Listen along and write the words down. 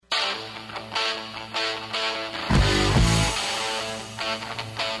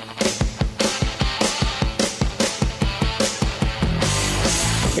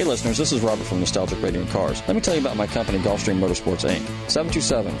listeners, this is Robert from Nostalgic Radio and Cars. Let me tell you about my company, Gulfstream Motorsports, Inc.,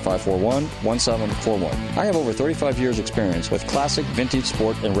 727-541-1741. I have over 35 years experience with classic, vintage,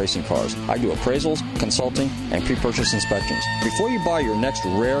 sport, and racing cars. I do appraisals, consulting, and pre-purchase inspections. Before you buy your next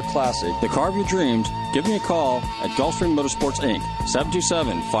rare classic, the car of your dreams, give me a call at Gulfstream Motorsports, Inc.,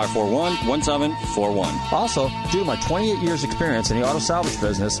 727-541-1741. Also, due to my 28 years experience in the auto salvage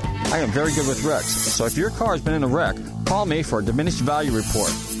business, I am very good with wrecks. So if your car has been in a wreck, call me for a diminished value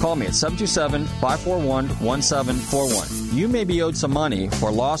report. Call me at 727-541-1741. You may be owed some money for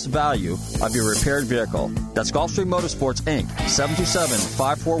lost value of your repaired vehicle. That's Gulfstream Motorsports, Inc.,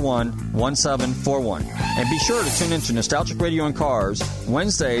 727-541-1741. And be sure to tune into Nostalgic Radio and Cars,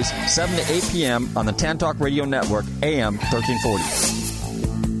 Wednesdays, 7 to 8 p.m. on the Tan Talk Radio Network, AM 1340.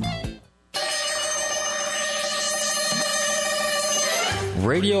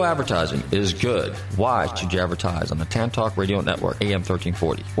 Radio advertising is good. Why should you advertise on the Tan Talk Radio Network, AM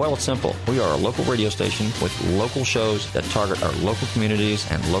 1340? Well, it's simple. We are a local radio station with local shows that target our local communities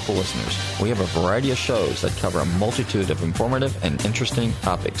and local listeners. We have a variety of shows that cover a multitude of informative and interesting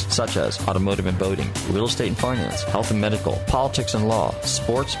topics, such as automotive and boating, real estate and finance, health and medical, politics and law,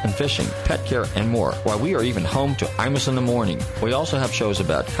 sports and fishing, pet care, and more. While we are even home to Imus in the Morning, we also have shows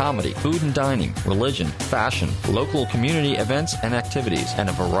about comedy, food and dining, religion, fashion, local community events and activities, and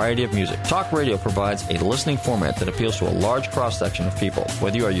a variety of music. Talk radio provides a listening format that appeals to a large cross-section of people.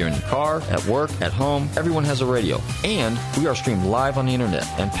 Whether you are in your car, at work, at home, everyone has a radio. And we are streamed live on the internet,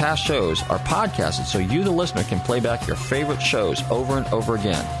 and past shows are podcasted so you, the listener, can play back your favorite shows over and over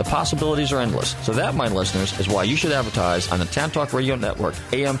again. The possibilities are endless. So that, my listeners, is why you should advertise on the Tan Talk Radio Network,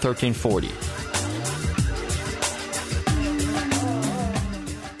 AM 1340.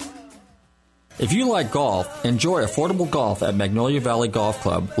 If you like golf, enjoy affordable golf at Magnolia Valley Golf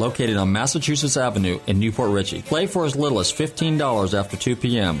Club, located on Massachusetts Avenue in Newport Richey. Play for as little as $15 after 2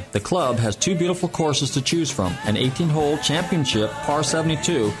 p.m. The club has 2 beautiful courses to choose from, an 18-hole championship par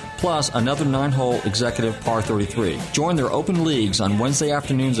 72, plus another 9-hole executive par 33. Join their open leagues on Wednesday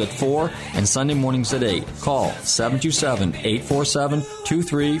afternoons at 4 and Sunday mornings at 8. Call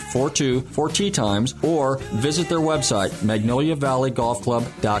 727-847-2342 for tee times, or visit their website,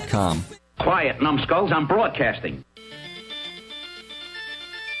 magnoliavalley.golfclub.com. Quiet, numbskulls, I'm broadcasting.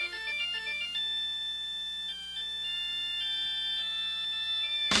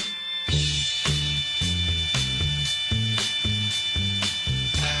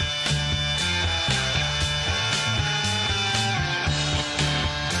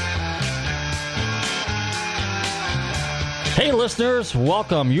 Hey listeners,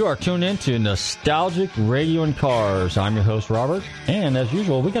 welcome. You are tuned in to Nostalgic Radio and Cars. I'm your host, Robert, and as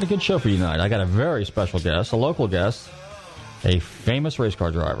usual, we got a good show for you tonight. I got a very special guest, a local guest, a famous race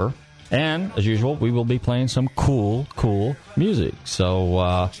car driver, and as usual, we will be playing some cool music.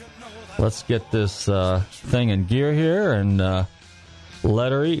 So let's get this thing in gear here and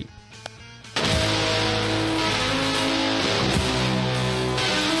let her eat.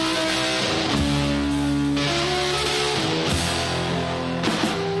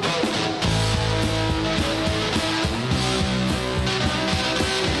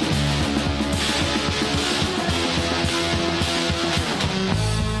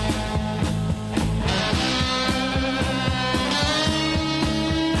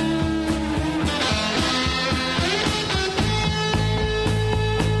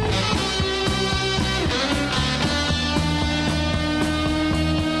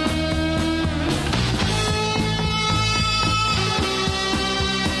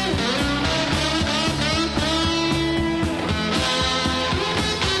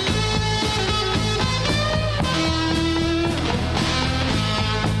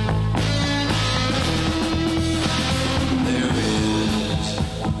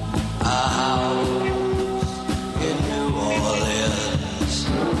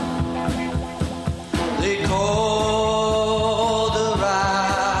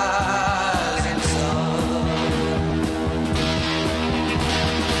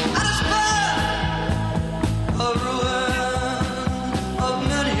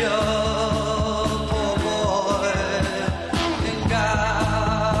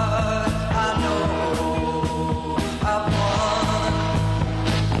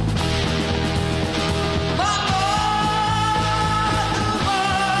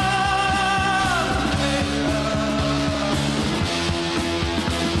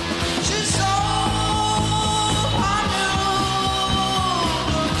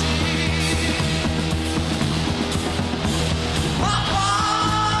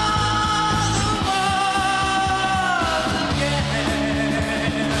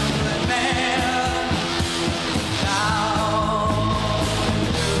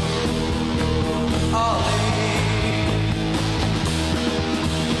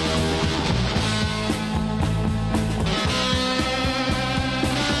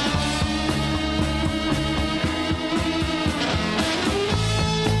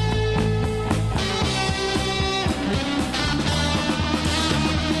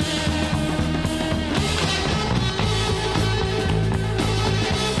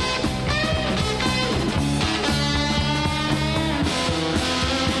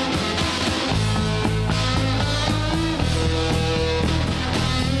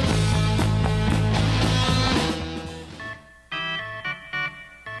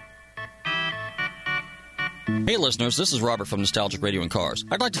 Hey listeners, this is Robert from Nostalgic Radio and Cars.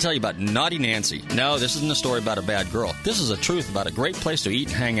 I'd like to tell you about Naughty Nancy. No, this isn't a story about a bad girl. This is a truth about a great place to eat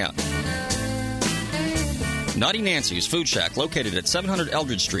and hang out. Naughty Nancy's Food Shack, located at 700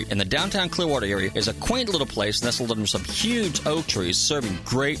 Eldridge Street in the downtown Clearwater area, is a quaint little place nestled under some huge oak trees, serving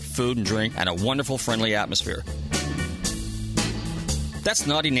great food and drink and a wonderful, friendly atmosphere. That's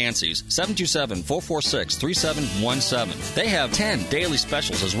Naughty Nancy's, 727-446-3717. They have 10 daily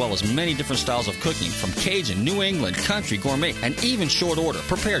specials as well as many different styles of cooking, from Cajun, New England, country, gourmet, and even short order,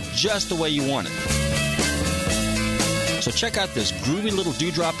 prepared just the way you want it. So check out this groovy little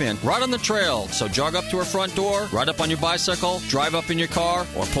Dewdrop Inn right on the trail. So jog up to her front door, ride up on your bicycle, drive up in your car,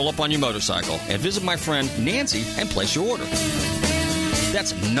 or pull up on your motorcycle and visit my friend Nancy and place your order.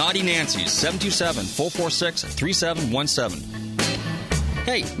 That's Naughty Nancy's, 727-446-3717.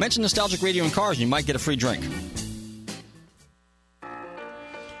 Hey, mention Nostalgic Radio and Cars and you might get a free drink.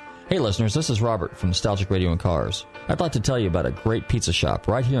 Hey listeners, this is Robert from Nostalgic Radio and Cars. I'd like to tell you about a great pizza shop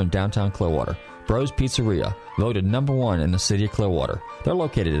right here in downtown Clearwater. Bros Pizzeria, voted #1 in the city of Clearwater. They're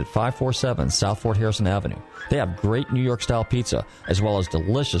located at 547 South Fort Harrison Avenue. They have great New York style pizza, as well as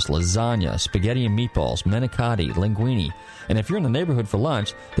delicious lasagna, spaghetti and meatballs, manicotti, linguine. And if you're in the neighborhood for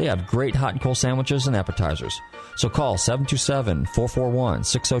lunch, they have great hot and cold sandwiches and appetizers. So call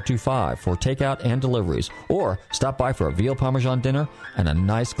 727-441-6025 for takeout and deliveries, or stop by for a veal parmesan dinner and a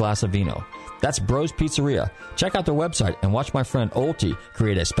nice glass of vino. That's Bros Pizzeria. Check out their website and watch my friend Olti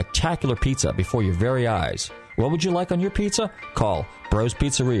create a spectacular pizza before your very eyes. What would you like on your pizza? Call Bros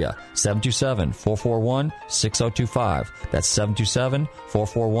Pizzeria, 727-441-6025. That's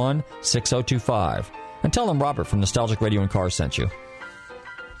 727-441-6025. And tell them Robert from Nostalgic Radio and Cars sent you.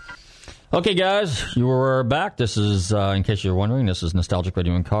 Okay, guys, you were back. This is, in case you're wondering, this is Nostalgic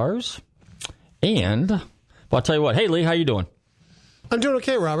Radio and Cars. And, well, I'll tell you what. Hey, Lee, how you doing? I'm doing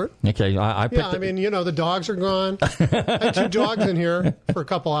okay, Robert. Okay, I picked the dogs are gone. I had 2 dogs in here for a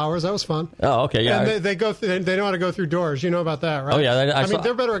couple hours. That was fun. Oh, okay, yeah. And they go. They know how to go through doors. You know about that, right? Oh, yeah.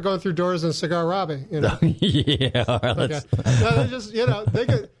 They're better at going through doors than cigar robbing. You know? Yeah. All right, okay. They just, they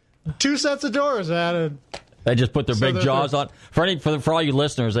get 2 sets of doors added. They just put their big jaws on. For all you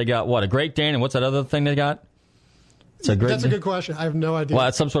listeners, they got what, a Great Dane, and what's that other thing they got? That's a good question. I have no idea. Well,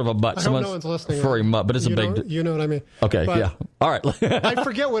 it's some sort of a mutt. I hope no one's listening. Furry mutt, but it's a big... You know what I mean. Okay, but yeah. All right. I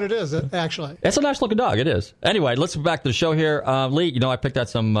forget what it is, actually. It's a nice-looking dog. It is. Anyway, let's get back to the show here. Lee, I picked out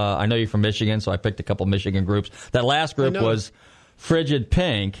some... I know you're from Michigan, so I picked a couple Michigan groups. That last group was Frigid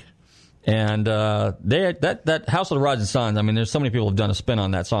Pink, and that House of the Rising Suns, there's so many people who have done a spin on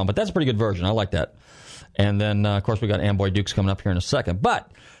that song, but that's a pretty good version. I like that. And then, of course, we got Amboy Dukes coming up here in a second.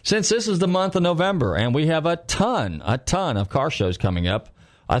 But since this is the month of November and we have a ton of car shows coming up,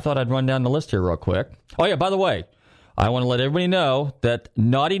 I thought I'd run down the list here real quick. Oh, yeah, by the way, I want to let everybody know that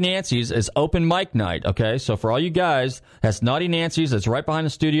Naughty Nancy's is open mic night, okay? So for all you guys, that's Naughty Nancy's. It's right behind the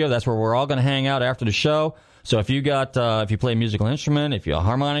studio. That's where we're all going to hang out after the show. So if you if you play a musical instrument, if you have a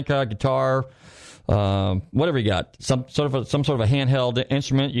harmonica, guitar, whatever you got, some sort of a handheld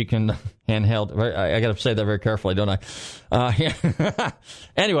instrument, you can handheld. I got to say that very carefully, don't I?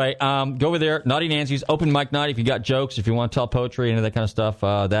 Anyway, go over there. Naughty Nancy's open mic night. If you got jokes, if you want to tell poetry, any of that kind of stuff,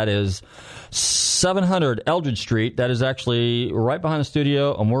 that is 700 Eldridge Street. That is actually right behind the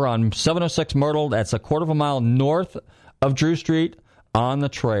studio, and we're on 706 Myrtle. That's a quarter of a mile north of Drew Street on the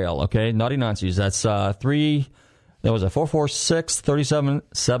trail. Okay, Naughty Nancy's. That's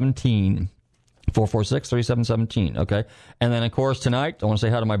 446-3717. 446-3717, okay? And then, of course, tonight, I want to say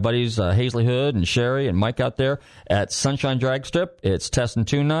hi to my buddies Hazley Hood and Sherry and Mike out there at Sunshine Drag Strip. It's Test and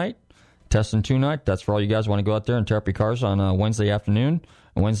Tune night. Test and Tune night. That's for all you guys who want to go out there and tear up your cars on Wednesday afternoon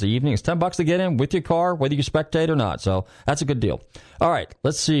and Wednesday evening. It's $10 to get in with your car, whether you spectate or not. So that's a good deal. All right,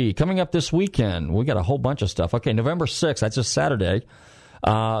 let's see. Coming up this weekend, we got a whole bunch of stuff. Okay, November 6th, that's just Saturday.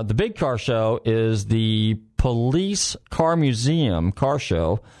 The big car show is the Police Car Museum car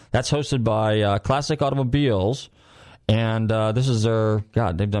show. That's hosted by Classic Automobiles. And this is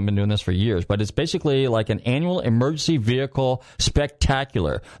they've been doing this for years. But it's basically like an annual emergency vehicle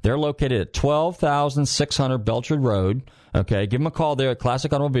spectacular. They're located at 12,600 Belchard Road. Okay, give them a call there at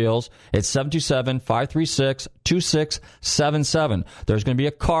Classic Automobiles. It's 727-536-2677. There's going to be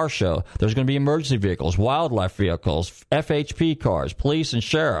a car show. There's going to be emergency vehicles, wildlife vehicles, FHP cars, police and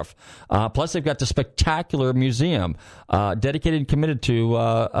sheriff. Plus, they've got the spectacular museum dedicated and committed to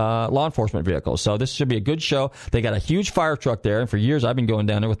law enforcement vehicles. So this should be a good show. They got a huge fire truck there, and for years I've been going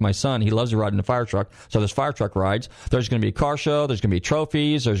down there with my son. He loves to ride in the fire truck, so there's fire truck rides. There's going to be a car show. There's going to be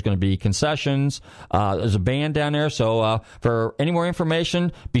trophies. There's going to be concessions. There's a band down there, so for any more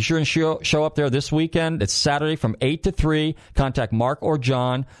information, be sure and show up there this weekend. It's Saturday from 8 to 3. Contact Mark or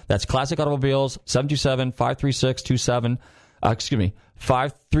John. That's Classic Automobiles, 727-536-27.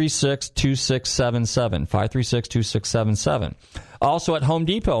 536-2677. 536-2677. Also at Home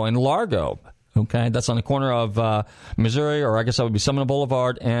Depot in Largo. Okay, that's on the corner of Missouri, or I guess that would be Seminole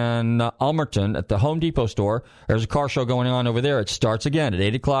Boulevard, and Almerton at the Home Depot store. There's a car show going on over there. It starts again at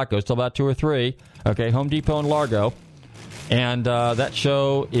 8 o'clock, goes till about 2 or 3. Okay, Home Depot in Largo. And that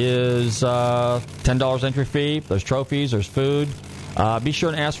show is $10 entry fee. There's trophies, there's food. Be sure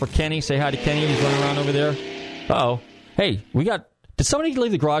and ask for Kenny. Say hi to Kenny. He's running around over there. Uh-oh. Hey, did somebody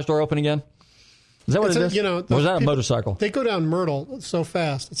leave the garage door open again? Is that what it is? Or was that a motorcycle? They go down Myrtle so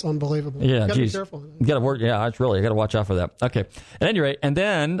fast. It's unbelievable. Yeah, you got to be careful. You got to work. Yeah, it's really, you got to watch out for that. Okay. At any rate, and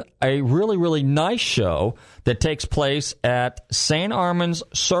then a really, really nice show that takes place at St. Armand's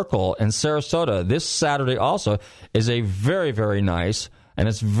Circle in Sarasota this Saturday also is a very, very nice, and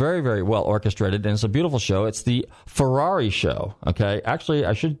it's very, very well orchestrated, and it's a beautiful show. It's the Ferrari show. Okay. Actually,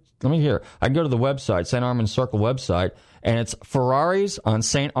 let me hear. I can go to the website, St. Armand's Circle website, and it's Ferraris on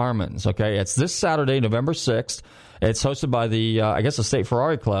St. Armand's, okay? It's this Saturday, November 6th. It's hosted by the State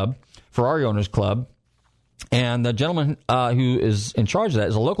Ferrari Club, Ferrari Owners Club. And the gentleman who is in charge of that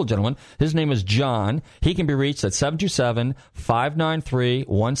is a local gentleman. His name is John. He can be reached at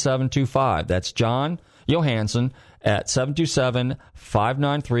 727-593-1725. That's John Johansson at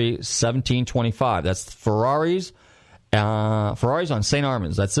 727-593-1725. That's Ferraris on St.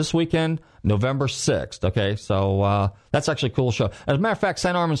 Armand's. That's this weekend, November 6th. Okay, so that's actually a cool show. As a matter of fact,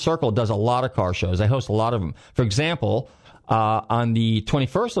 St. Armand's Circle does a lot of car shows. They host a lot of them. For example, on the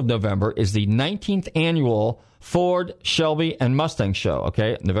 21st of November is the 19th annual Ford, Shelby, and Mustang show.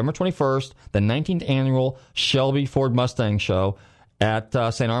 Okay, November 21st, the 19th annual Shelby, Ford, Mustang show at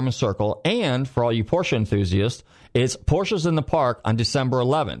St. Armand's Circle. And for all you Porsche enthusiasts, it's Porsches in the Park on December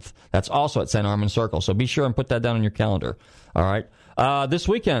 11th. That's also at St. Armand's Circle. So be sure and put that down on your calendar. All right. This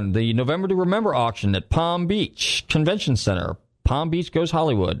weekend, the November to Remember auction at Palm Beach Convention Center. Palm Beach Goes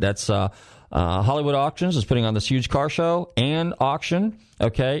Hollywood. That's Hollywood Auctions is putting on this huge car show and auction.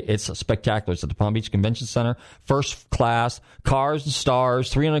 Okay. It's spectacular. It's at the Palm Beach Convention Center. First class, cars and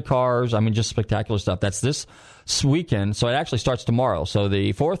stars, 300 cars. I mean, just spectacular stuff. That's this weekend. So it actually starts tomorrow. So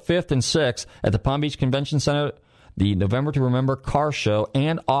the 4th, 5th, and 6th at the Palm Beach Convention Center, the November to Remember car show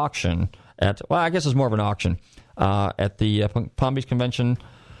and auction I guess it's more of an auction at the Palm Beach Convention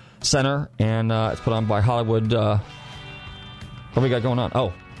Center, and it's put on by Hollywood. What do we got going on?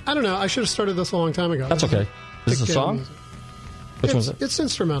 Oh, I don't know. I should have started this a long time ago. That's okay. Is this a song? Which one is it? It's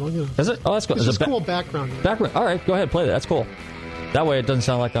instrumental. Is it? Oh, that's cool. It's just cool background. Background. All right, go ahead, play that. That's cool. That way it doesn't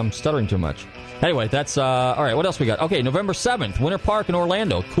sound like I'm stuttering too much. Anyway, that's, all right, what else we got? Okay, November 7th, Winter Park in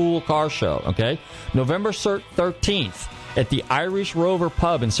Orlando, cool car show, okay? November 13th, at the Irish Rover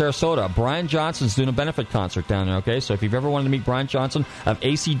Pub in Sarasota, Brian Johnson's doing a benefit concert down there, okay? So if you've ever wanted to meet Brian Johnson of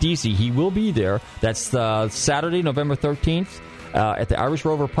AC/DC, he will be there. That's Saturday, November 13th. At the Irish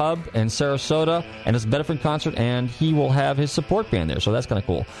Rover Pub in Sarasota, and it's a benefit concert, and he will have his support band there, so that's kind of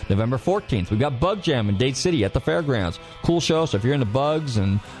cool. November 14th, we've got Bug Jam in Dade City at the fairgrounds. Cool show, so if you're into bugs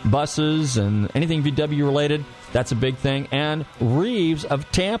and buses and anything VW related, that's a big thing. And Reeves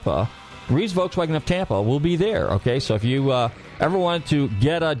Volkswagen of Tampa will be there, okay? So if you ever wanted to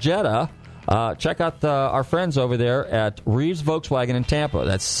get a Jetta, check out our friends over there at Reeves Volkswagen in Tampa.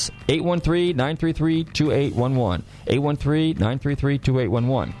 That's 813-933-2811.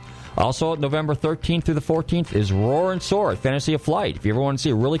 813-933-2811. Also, November 13th through the 14th is Roar and Soar at Fantasy of Flight. If you ever want to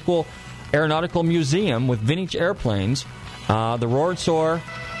see a really cool aeronautical museum with vintage airplanes, the Roar and Soar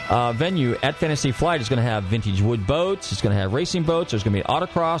venue at Fantasy Flight is going to have vintage wood boats. It's going to have racing boats. There's going to be an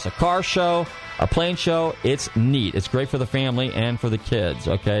autocross, a car show, a plane show. It's neat. It's great for the family and for the kids,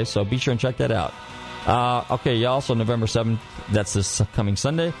 okay? So be sure and check that out. Okay, also November 7th, that's this coming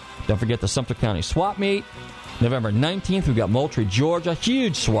Sunday. Don't forget the Sumter County Swap Meet. November 19th, we've got Moultrie, Georgia.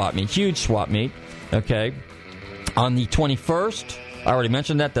 Huge swap meet, okay? On the 21st, I already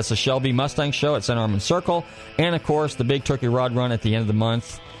mentioned that. That's the Shelby Mustang show at St. Armand's Circle. And, of course, the Big Turkey Rod Run at the end of the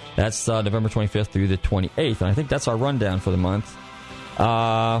month. That's November 25th through the 28th. And I think that's our rundown for the month.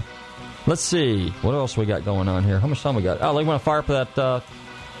 Let's see. What else we got going on here? How much time we got? Oh, you want to fire up that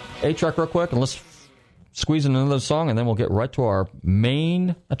A-track real quick? And let's squeeze in another song, and then we'll get right to our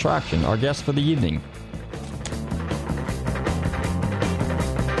main attraction, our guest for the evening.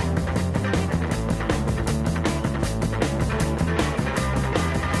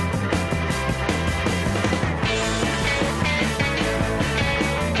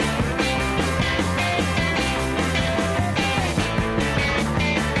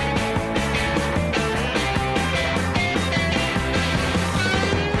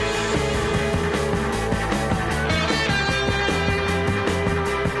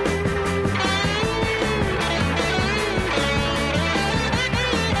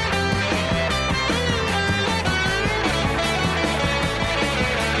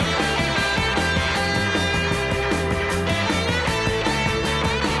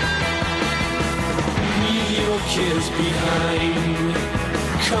 years behind.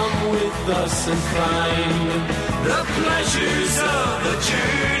 Come with us and find the pleasures of the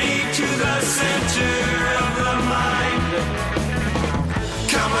journey to the center of the mind.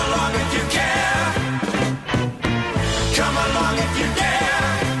 Come along if you care. Come along if you dare.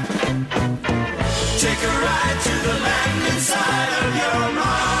 Take a ride to the land inside of your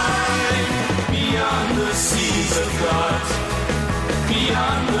mind. Beyond the seas of thought,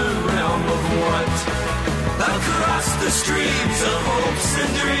 beyond the realm of what, across the streams of hopes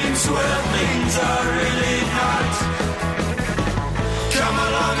and dreams where things are really not. Come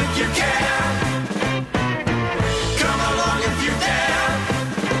along if you care. Come along if you dare.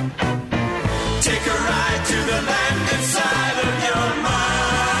 Take a ride to the land inside of your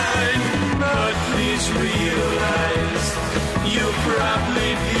mind. But please realize you'll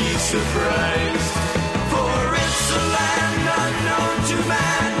probably be surprised, for it's a land unknown to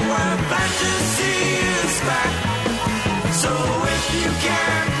man where fantasy is back. So if you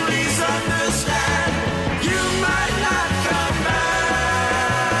can, please understand, you might not come back.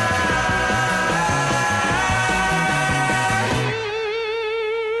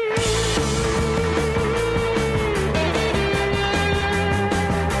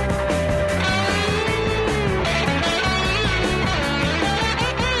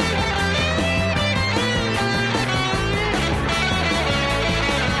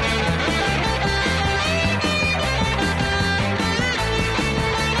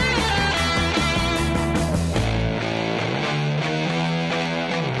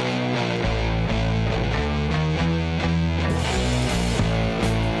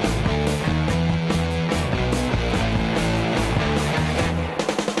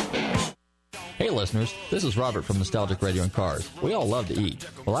 Listeners, this is Robert from Nostalgic Radio and Cars. We all love to eat.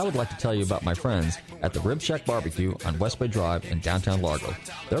 Well, I would like to tell you about my friends at the Rib Shack Barbecue on West Bay Drive in downtown Largo.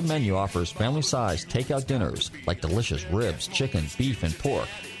 Their menu offers family-sized takeout dinners like delicious ribs, chicken, beef, and pork,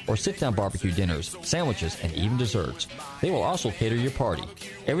 or sit-down barbecue dinners, sandwiches, and even desserts. They will also cater your party.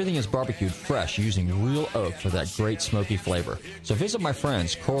 Everything is barbecued fresh using real oak for that great smoky flavor. So visit my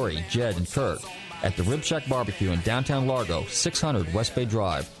friends Corey, Jed, and Kurt at the Rib Shack Barbecue in downtown Largo, 600 West Bay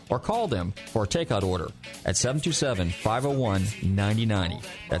Drive, or call them for a takeout order at 727-501-9090.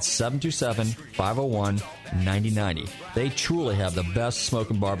 That's 727-501-9090. They truly have the best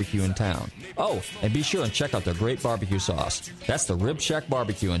smoking barbecue in town. Oh, and be sure and check out their great barbecue sauce. That's the Rib Shack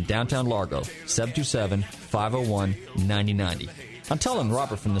Barbecue in downtown Largo, 727-501-9090. I'm telling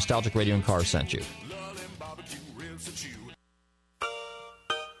Robert from Nostalgic Radio and Cars sent you.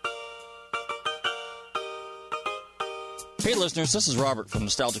 Hey listeners, this is Robert from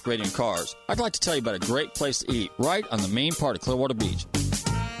Nostalgic Radio and Cars. I'd like to tell you about a great place to eat right on the main part of Clearwater Beach.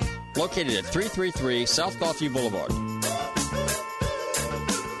 Located at 333 South Gulfview Boulevard.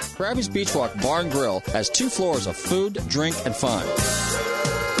 Krabby's Beach Walk Bar and Grill has 2 floors of food, drink, and fun.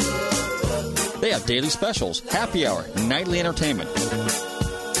 They have daily specials, happy hour, and nightly entertainment.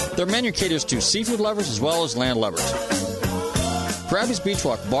 Their menu caters to seafood lovers as well as land lovers. Krabby's Beach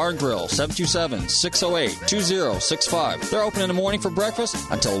Walk Bar and Grill, 727-608-2065. They're open in the morning for breakfast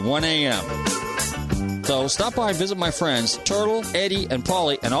until 1 a.m. So stop by and visit my friends Turtle, Eddie, and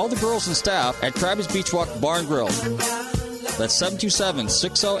Polly, and all the girls and staff at Krabby's Beach Walk Bar and Grill. That's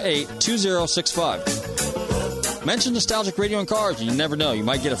 727-608-2065. Mention Nostalgic Radio and Cars, and you never know, you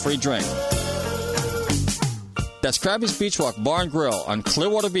might get a free drink. That's Krabby's Beach Walk Bar and Grill on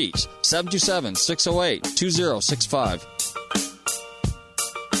Clearwater Beach, 727-608-2065.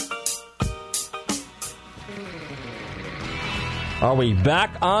 Are we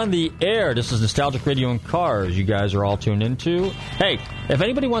back on the air? This is Nostalgic Radio and Cars. You guys are all tuned into. Hey, if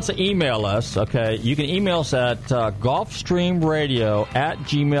anybody wants to email us, okay, you can email us at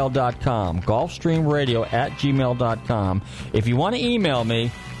gulfstreamradio@gmail.com. Gulfstreamradio@gmail.com. If you want to email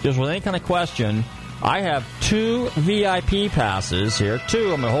me just with any kind of question, I have 2 VIP passes here.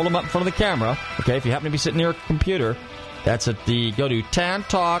 2. I'm going to hold them up in front of the camera. Okay, if you happen to be sitting near a computer, that's at go to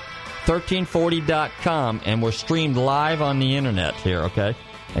tantalk1340.com, and we're streamed live on the internet here, okay?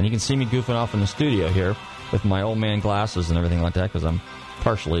 And you can see me goofing off in the studio here with my old man glasses and everything like that because I'm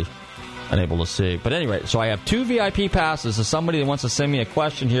partially unable to see. But anyway, so I have 2 VIP passes to somebody that wants to send me a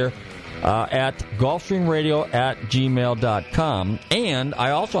question here at gulfstreamradio@gmail.com. And I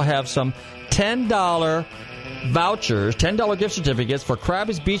also have some $10 vouchers, $10 gift certificates for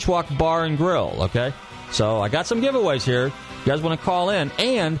Krabby's Beach Walk Bar and Grill, okay? So I got some giveaways here. You guys want to call in.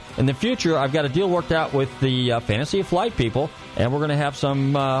 And in the future, I've got a deal worked out with the Fantasy of Flight people, and we're going to have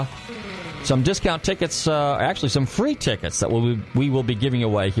some discount tickets, actually some free tickets that we will be giving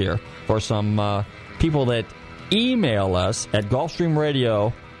away here for some people that email us at Gulfstream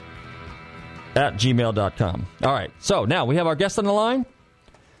Radio at gmail.com. All right, so now we have our guest on the line.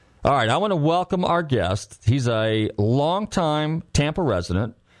 All right, I want to welcome our guest. He's a longtime Tampa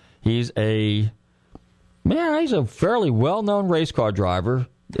resident. He's a fairly well-known race car driver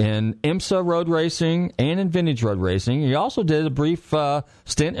in IMSA road racing and in vintage road racing. He also did a brief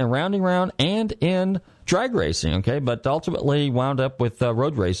stint in rounding round and in drag racing, okay, but ultimately wound up with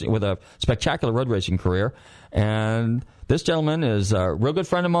road racing, with a spectacular road racing career. And this gentleman is a real good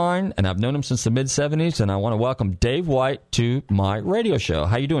friend of mine, and I've known him since the mid-'70s, and I want to welcome Dave White to my radio show.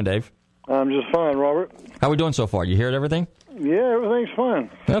 How you doing, Dave? I'm just fine, Robert. How we doing so far? You heard everything? Yeah, everything's fine.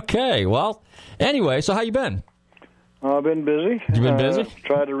 Okay, well, anyway, so how you been? I've been busy. You been busy?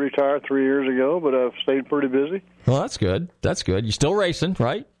 Tried to retire 3 years ago, but I've stayed pretty busy. Well, that's good. That's good. You still racing,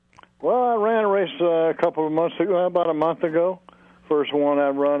 right? Well, I ran a race a couple of months ago, about a month ago. First one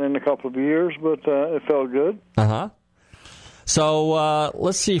I've run in a couple of years, but it felt good. Uh-huh. So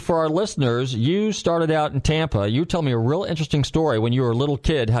let's see, for our listeners, you started out in Tampa. You tell me a real interesting story when you were a little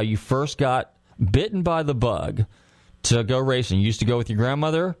kid, how you first got bitten by the bug to go racing. You used to go with your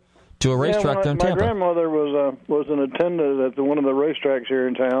grandmother to a racetrack there in Tampa. My grandmother was an attendant at one of the racetracks here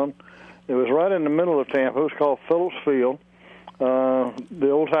in town. It was right in the middle of Tampa. It was called Phillips Field. The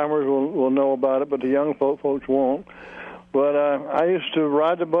old-timers will know about it, but the young folks won't. But I used to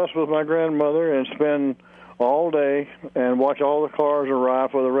ride the bus with my grandmother and spend all day and watch all the cars arrive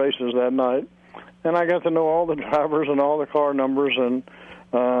for the races that night. And I got to know all the drivers and all the car numbers, and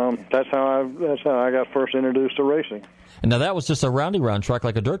that's how I got first introduced to racing. And now that was just a roundy round track,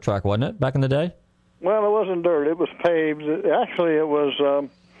 like a dirt track, wasn't it, back in the day? Well, it wasn't dirt; it was paved. Actually, it was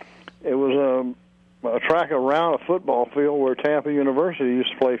a track around a football field where Tampa University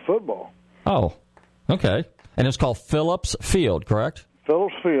used to play football. Oh, okay. And it's called Phillips Field, correct?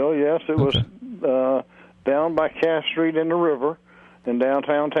 Phillips Field, yes. It was down by Cass Street in the river in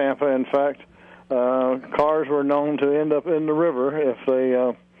downtown Tampa. In fact, cars were known to end up in the river if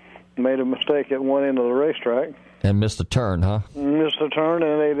they made a mistake at one end of the racetrack. And missed a turn, huh? Missed a turn,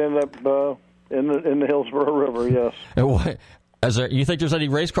 and they'd end up in the Hillsborough River, yes. You think there's any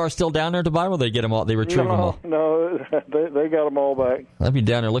race cars still down there to buy them, or they get them all? They retrieve them all? No, they got them all back. I'd be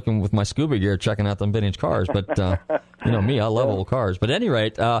down there looking with my scuba gear, checking out them vintage cars. But you know me, I love old cars. But at any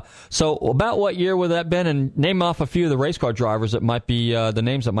rate, so about what year would that have been? And name off a few of the race car drivers that might be the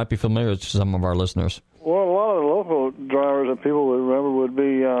names that might be familiar to some of our listeners. Well, a lot of the local drivers that people would remember would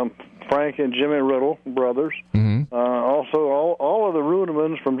be Frank and Jimmy Riddle, brothers. Mm-hmm. Also, all of the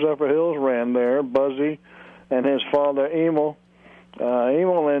Rudemans from Zephyr Hills ran there. Buzzy and his father, Emil.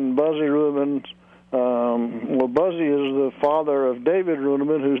 Emil and Buzzy Rudeman. Well, Buzzy is the father of David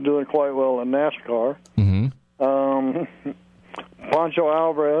Rudeman, who's doing quite well in NASCAR. Mm-hmm. Pancho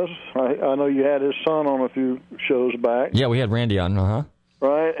Alvarez. I know you had his son on a few shows back. Yeah, we had Randy on.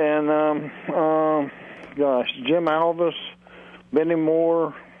 Right, and Jim Alvis, Benny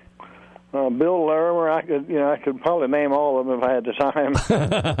Moore, Bill Larimer. I could probably name all of them if I had the time.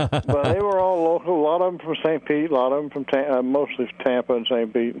 But they were all local. A lot of them from St. Pete. A lot of them from mostly Tampa and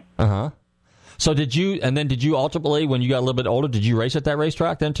St. Pete. So did you ultimately, when you got a little bit older, did you race at that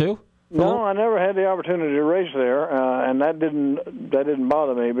racetrack then too? No, I never had the opportunity to race there, and that didn't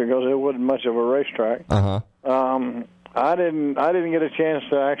bother me because it wasn't much of a racetrack. I didn't get a chance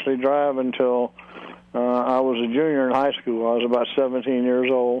to actually drive until I was a junior in high school. I was about 17 years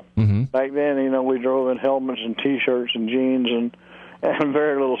old. Mm-hmm. Back then, we drove in helmets and T-shirts and jeans and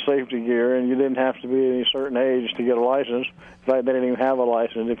very little safety gear, and you didn't have to be any certain age to get a license. In fact, they didn't even have a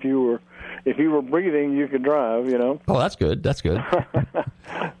license. If you were breathing, you could drive. Oh, that's good. That's good.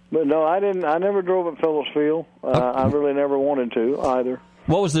 But no, I didn't. I never drove at Phillips Field. I really never wanted to either.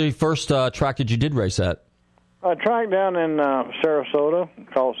 What was the first track that you did race at? A track down in Sarasota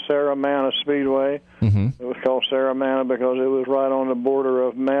called Saramana Speedway. Mm-hmm. It was called Saramana because it was right on the border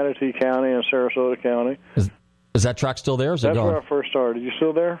of Manatee County and Sarasota County. Is that track still there? Or is That's it gone? where I first started. You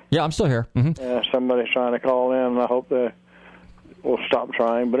still there? Yeah, I'm still here. Mm-hmm. Yeah, somebody's trying to call in, and I hope they will stop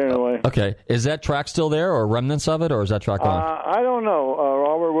trying. But anyway. Okay. Is that track still there, or remnants of it, or is that track gone? I don't know,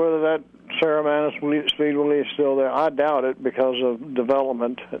 Robert, whether that Saramana Speedway is still there. I doubt it because of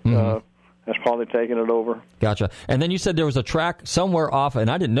development. Has probably taken it over. Gotcha. And then you said there was a track somewhere off, and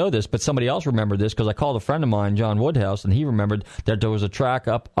I didn't know this, but somebody else remembered this because I called a friend of mine, John Woodhouse, and he remembered that there was a track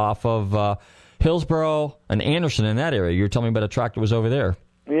up off of Hillsborough and Anderson in that area. You were telling me about a track that was over there.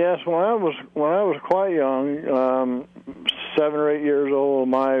 Yes, when I was quite young, 7 or 8 years old,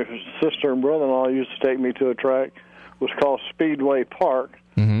 my sister and brother-in-law used to take me to a track. It was called Speedway Park,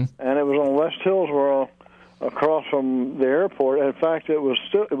 and it was on West Hillsborough, across from the airport. In fact, it was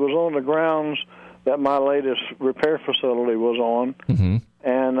on the grounds that my latest repair facility was on. Mm-hmm.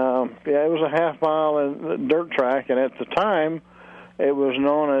 And, it was a half-mile dirt track, and at the time, it was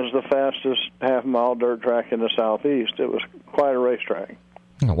known as the fastest half-mile dirt track in the Southeast. It was quite a racetrack.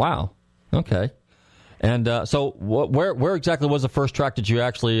 Oh, wow. Okay. And so where exactly was the first track that you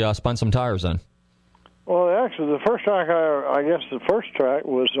actually spun some tires in? Well, actually, the first track, I guess the first track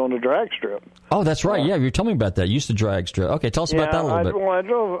was on the drag strip. Oh, that's right. Yeah, you were telling me about that. You used to drag strip. Okay, tell us about that a little bit.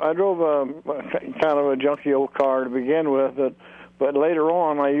 Well, I drove kind of a junky old car to begin with, but later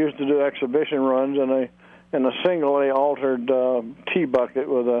on I used to do exhibition runs in a singly altered T-bucket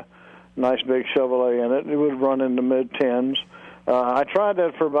with a nice big Chevrolet in it. It would run in the mid-10s. I tried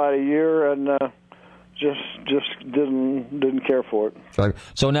that for about a year and just didn't care for it. Right.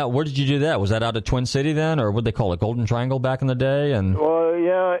 So now, where did you do that? Was that out of Twin City then, or what they call it, Golden Triangle back in the day? And well,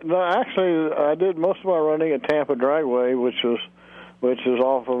 yeah, no, actually, I did most of my running at Tampa Dragway, which is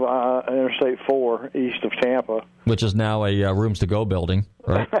off of Interstate 4 east of Tampa. Which is now a Rooms to Go building,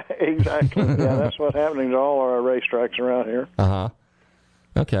 right? Exactly. Yeah, that's what's happening to all our racetracks around here.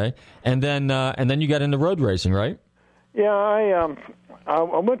 Okay, and then you got into road racing, right? Yeah, I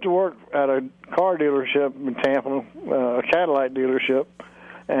went to work at a car dealership in Tampa, a Cadillac dealership,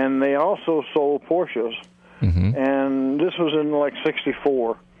 and they also sold Porsches. Mm-hmm. And this was in like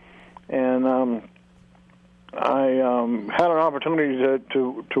 '64, and I had an opportunity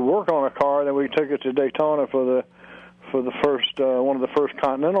to work on a car. Then we took it to Daytona for the first one of the first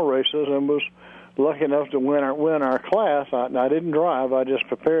Continental races, and was lucky enough to win our class. I didn't drive; I just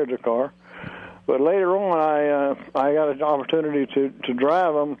prepared the car. But later on, I got an opportunity to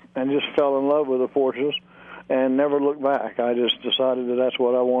drive them and just fell in love with the Porsches and never looked back. I just decided that that's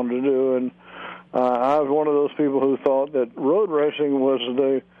what I wanted to do, and I was one of those people who thought that road racing was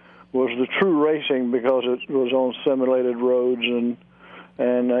the true racing because it was on simulated roads and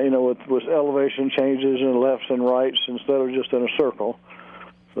with elevation changes and lefts and rights instead of just in a circle.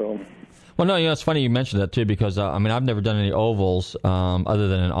 So. Well, no, it's funny you mentioned that, too, because, I've never done any ovals other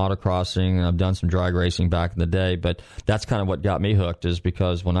than in autocrossing, and I've done some drag racing back in the day, but that's kind of what got me hooked is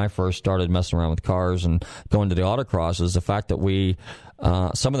because when I first started messing around with cars and going to the autocrosses, the fact that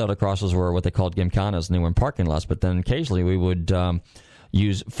some of the autocrosses were what they called gymkhanas, and they were in parking lots, but then occasionally we would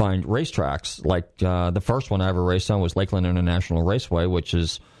find racetracks. Like the first one I ever raced on was Lakeland International Raceway, which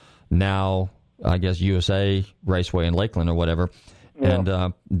is now, I guess, USA Raceway in Lakeland or whatever. Yeah.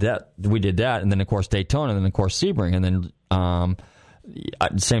 And that we did that, and then of course Daytona, and then of course Sebring, and then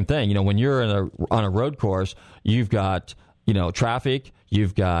same thing. When you're on a road course, you've got traffic,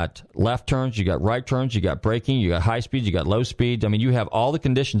 you've got left turns, you got right turns, you got braking, you got high speed, you got low speed. I mean, you have all the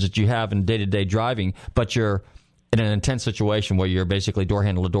conditions that you have in day-to-day driving, but you're in an intense situation where you're basically door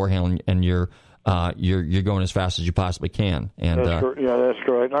handle to door handle, and you're going as fast as you possibly can. And that's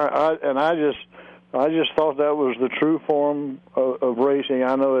correct. I just thought that was the true form of racing.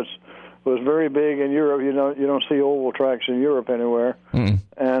 I know it was very big in Europe. You don't see oval tracks in Europe anywhere. Mm.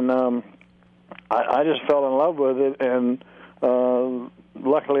 And I just fell in love with it, and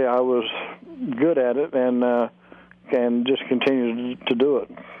luckily I was good at it and just continued to do it.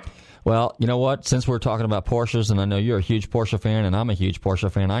 Well, you know what? Since we're talking about Porsches, and I know you're a huge Porsche fan, and I'm a huge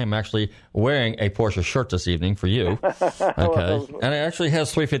Porsche fan, I am actually wearing a Porsche shirt this evening for you. Okay, and it actually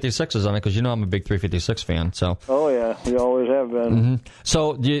has 356s on it because I'm a big 356 fan. So. Oh yeah, you always have been. Mm-hmm.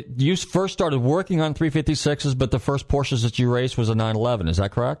 So you first started working on 356s, but the first Porsches that you raced was a 911. Is that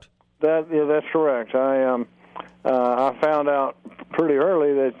correct? That's correct. I found out pretty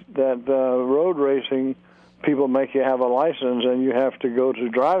early that road racing. People make you have a license, and you have to go to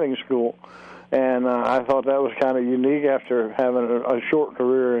driving school. And I thought that was kind of unique after having a short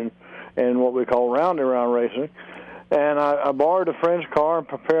career in what we call round-and-round racing. And I borrowed a friend's car and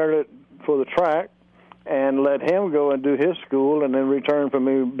prepared it for the track and let him go and do his school, and then return for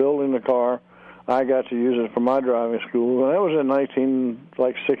me building the car. I got to use it for my driving school. And that was in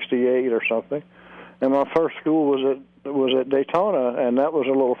 1968 or something. And my first school was at Daytona, and that was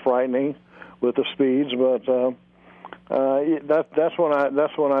a little frightening with the speeds, but that's when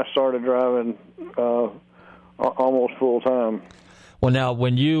I started driving almost full time. Well, now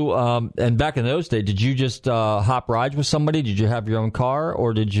when you and back in those days, did you just hop rides with somebody? Did you have your own car,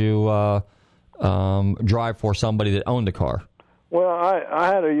 or did you drive for somebody that owned a car? Well,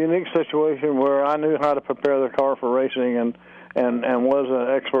 I had a unique situation where I knew how to prepare the car for racing, and was an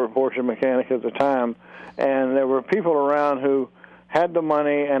expert Porsche mechanic at the time, and there were people around who had the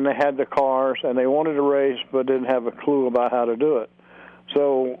money and they had the cars and they wanted to race but didn't have a clue about how to do it.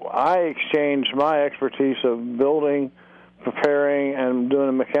 So I exchanged my expertise of building, preparing, and doing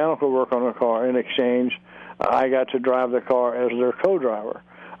the mechanical work on a car. In exchange, I got to drive the car as their co-driver.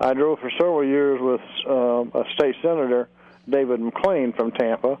 I drove for several years with a state senator David McLean from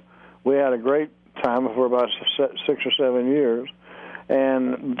Tampa. We had a great time for about 6 or 7 years.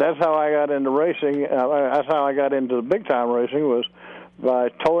 And that's how I got into racing. That's how I got into the big-time racing, was by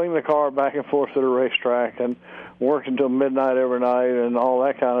towing the car back and forth to the racetrack and worked until midnight every night and all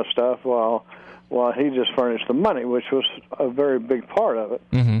that kind of stuff while he just furnished the money, which was a very big part of it.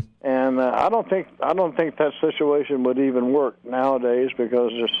 Mm-hmm. And I don't think that situation would even work nowadays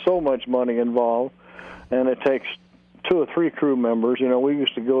because there's so much money involved, and it takes 2 or 3 crew members. You know, we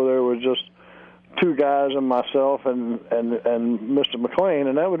used to go there with just 2 guys and myself and Mr. McLean,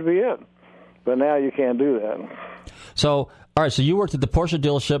 and that would be it. But now you can't do that. So, all right. So you worked at the Porsche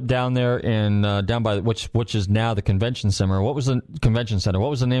dealership down there in down by which is now the convention center. What was the convention center?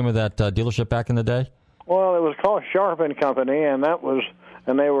 What was the name of that dealership back in the day? Well, it was called Sharp and Company, and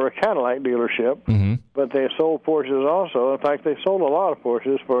they were a Cadillac dealership. Mm-hmm. But they sold Porsches also. In fact, they sold a lot of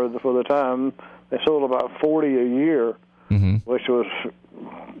Porsches for the time. They sold about 40 a year, mm-hmm. which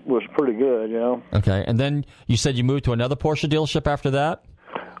was pretty good, you know. Okay, and then you said you moved to another Porsche dealership after that?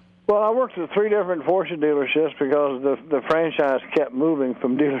 Well, I worked at 3 different Porsche dealerships because the franchise kept moving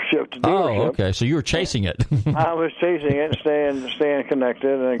from dealership to dealership. Oh, okay. So you were chasing it. I was chasing it and staying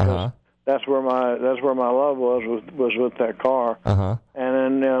connected, and that's where my love was with that car. Uh-huh.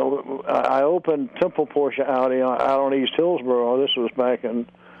 And then I opened Temple Porsche Audi out on East Hillsboro. This was back in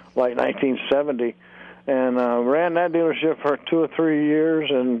like 1970, and ran that dealership for 2 or 3 years,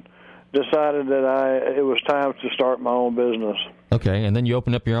 and decided that it was time to start my own business. Okay, and then you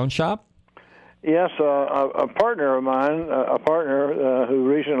opened up your own shop? Yes, a partner of mine, who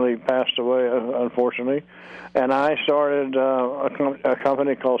recently passed away, unfortunately, and I started a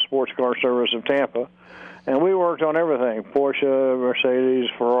company called Sports Car Service of Tampa, and we worked on everything: Porsche, Mercedes,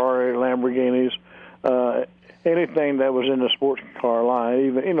 Ferrari, Lamborghinis, anything that was in the sports car line,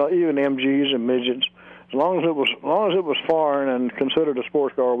 even MGs and midgets. As long as it was foreign and considered a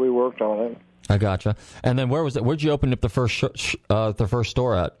sports car, we worked on it. I gotcha. And then where was it? Where'd you open up the first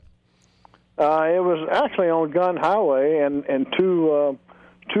store at? It was actually on Gun Highway and two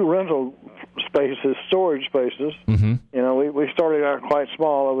rental spaces, storage spaces. Mm-hmm. You know, we started out quite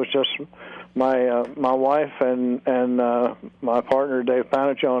small. It was just my wife and my partner Dave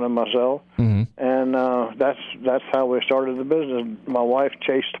Panachon and myself, mm-hmm. and that's how we started the business. My wife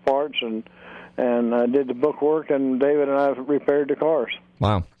chased parts and did the bookwork, and David and I repaired the cars.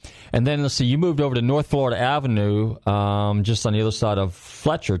 Wow. And then, let's see, you moved over to North Florida Avenue, just on the other side of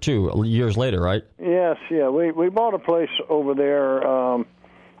Fletcher, too, years later, right? Yes, yeah. We bought a place over there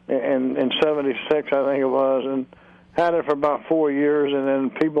in 76, I think it was, and had it for about 4 years, and then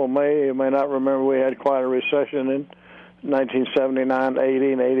people may or may not remember we had quite a recession in 1979,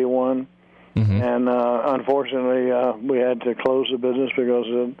 80, and 81. Mm-hmm. And unfortunately, we had to close the business because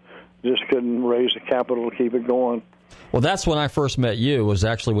just couldn't raise the capital to keep it going. Well, that's when I first met you, was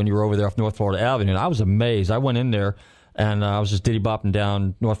actually when you were over there off North Florida Avenue. And I was amazed. I went in there, and I was just diddy-bopping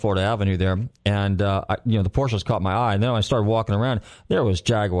down North Florida Avenue there. And, the Porsches caught my eye. And then I started walking around. There was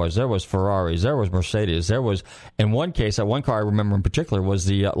Jaguars. There was Ferraris. There was Mercedes. There was, in one case, one car I remember in particular was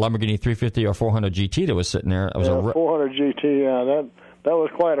the Lamborghini 350 or 400 GT that was sitting there. It was 400 GT, yeah. That was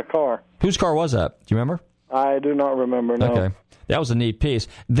quite a car. Whose car was that? Do you remember? I do not remember, no. Okay. That was a neat piece.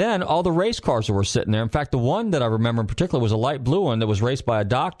 Then all the race cars that were sitting there. In fact, the one that I remember in particular was a light blue one that was raced by a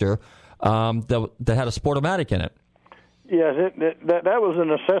doctor that had a Sportomatic in it. Yes, that was a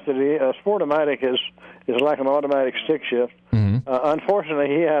necessity. A Sportomatic is like an automatic stick shift. Mm-hmm.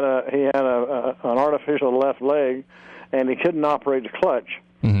 Unfortunately, he had an artificial left leg, and he couldn't operate the clutch.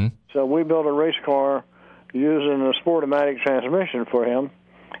 Mm-hmm. So we built a race car using a Sportomatic transmission for him,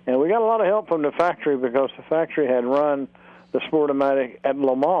 and we got a lot of help from the factory because the factory had run the Sportomatic at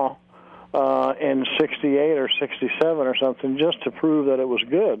Le Mans in 68 or 67 or something, just to prove that it was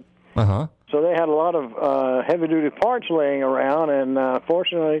good. Uh-huh. So they had a lot of heavy-duty parts laying around, and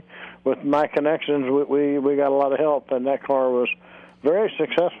fortunately, with my connections, we got a lot of help, and that car was very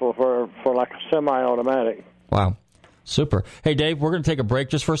successful for like a semi-automatic. Wow. Super. Hey, Dave, we're going to take a break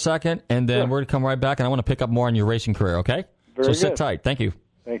just for a second, and then we're going to come right back, and I want to pick up more on your racing career, okay? Very good. Sit tight. Thank you.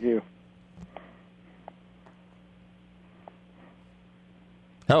 Thank you.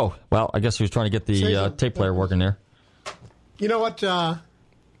 Oh, well, I guess he was trying to get the tape player working there. You know what?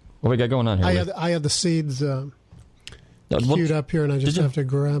 What we got going on here? I had the seeds queued up here, and I just have to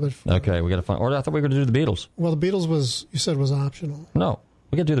grab it. Okay, we got to find. Or I thought we were going to do the Beatles. Well, the Beatles was optional. No,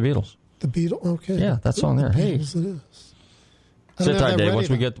 we got to do the Beatles. The Beatles, okay. Yeah, that song there. Hey, it is. Sit tight, Dave.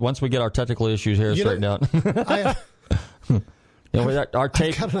 Once we get our technical issues here straightened out. Our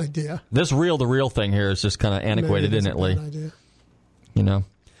tape. I've got an idea. This reel-to-reel thing here is just kind of annequated, isn't it, Lee? Idea. You know.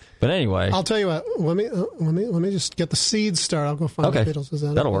 But anyway, I'll tell you what. Let me just get the seeds started. I'll go find the Beatles. Is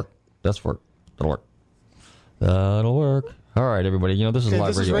that that'll work? That'll work. That'll work. All right, everybody. You know this is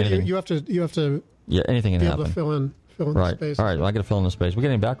live radio. Anything, you have to. Yeah, anything can be happen. Able to fill in right. the space. All right. Well, I got to fill in the space. We got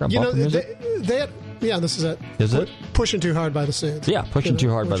any background music? Yeah, this is it. Is it Pushing Too Hard by the Seeds? Yeah, Pushing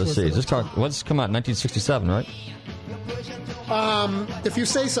Too Hard by the Seeds. This come out in 1967, right? If you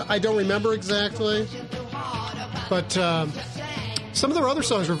say so, I don't remember exactly, but some of their other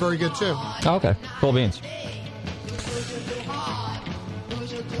songs were very good too. Oh, okay, cool beans.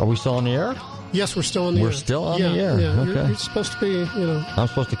 Are we still on the air? Yes, we're still on the air. We're still on the air. Yeah, okay. You're supposed to be, I'm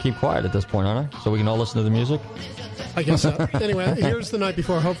supposed to keep quiet at this point, aren't I? So we can all listen to the music? I guess so. Anyway, here's The Night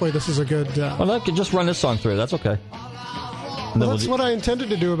Before. Hopefully this is a good... Well, I could just run this song through. That's okay. Well, that's what I intended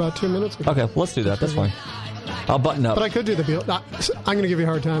to do about 2 minutes ago. Okay, let's do that. That's fine. I'll button up. But I could do the Beatles. I'm going to give you a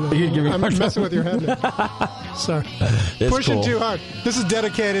hard time. I'm messing with your head now. Sorry. Pushing Too Hard. This is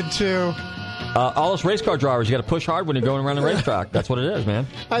dedicated to... all us race car drivers, you got to push hard when you're going around the racetrack. That's what it is, man.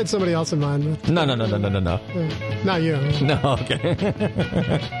 I had somebody else in mind. But, No. Not you. No, okay.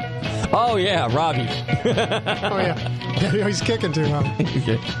 Oh, yeah, Robbie. Oh, yeah. He's kicking too hard.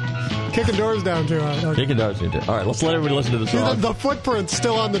 Okay. Kicking doors down too hard. Okay. Kicking doors too hard. All right, let's let everybody listen to the song. The footprint's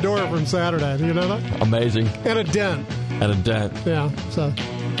still on the door from Saturday. Do you know that? Amazing. And a dent. Yeah, so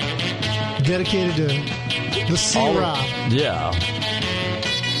dedicated to the C-Rob. Yeah.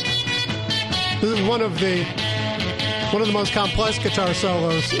 This is one of the most complex guitar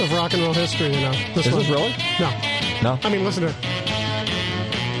solos of rock and roll history, Is this really? No. I mean, listen to it.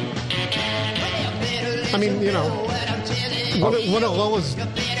 I mean, one of Lola's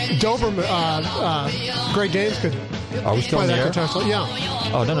Doberman Great Danes could Are we still play on the that air? guitar solo. Yeah.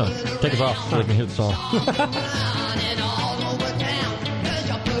 Oh, no. Take us off so we can hear the song.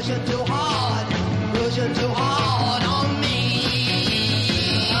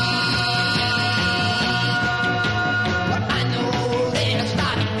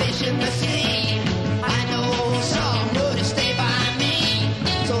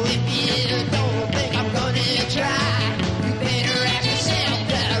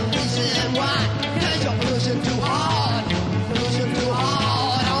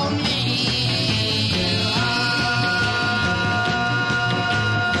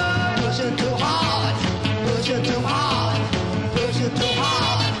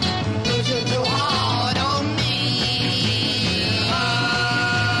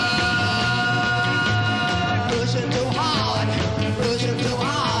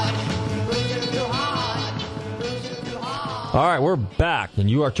 All right, we're back, and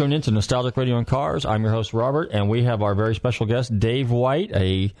you are tuned into Nostalgic Radio and Cars. I'm your host, Robert, and we have our very special guest, Dave White,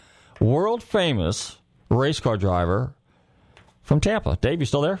 a world-famous race car driver from Tampa. Dave, you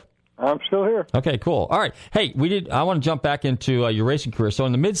still there? I'm still here. Okay, cool. All right. Hey, I want to jump back into your racing career. So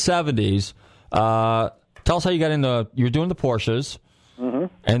in the mid-'70s, tell us how you got into, you were doing the Porsches,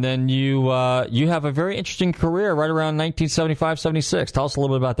 and then you have a very interesting career right around 1975, 76. Tell us a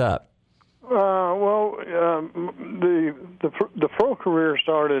little bit about that. The pro career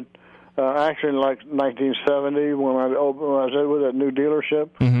started actually in like 1970 when I was with that new dealership.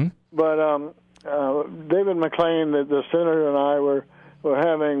 Mm-hmm. But David McLean, the senator, and I were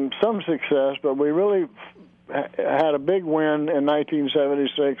having some success, but we really had a big win in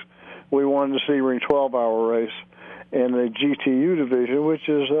 1976. We won the Sebring 12-hour race in the GTU division, which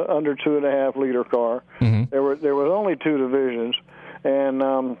is under 2.5 liter car. Mm-hmm. There was only two divisions, and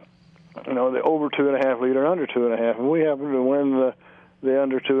the over 2.5 liter, under 2.5, and we happened to win the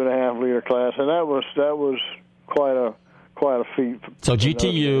under 2.5 liter class, and that was quite a feat. So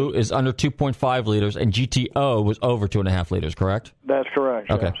GTU is under 2.5 liters, and GTO was over 2.5 liters, correct? That's correct.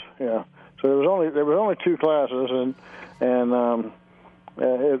 Okay. Yes. Yeah. So there was only two classes, and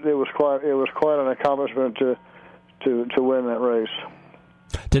it was quite an accomplishment to win that race.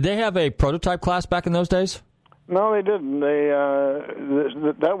 Did they have a prototype class back in those days? No, they didn't.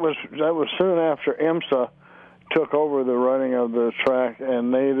 That was soon after IMSA took over the running of the track,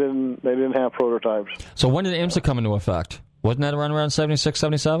 and they didn't have prototypes. So when did IMSA come into effect? Wasn't that around 76,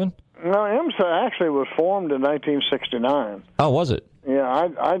 77? No, IMSA actually was formed in 1969. Oh, was it? Yeah,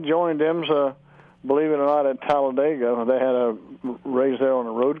 I joined IMSA, believe it or not, at Talladega. They had a race there on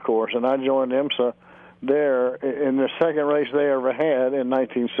a road course, and I joined IMSA there in the second race they ever had in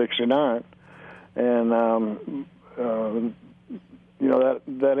 1969. And that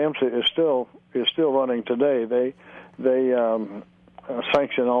IMSA is still running today. They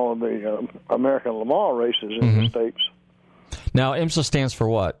sanction all of the American Le Mans races in the States. Now, IMSA stands for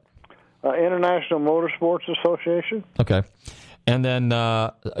what? International Motorsports Association. Okay. And then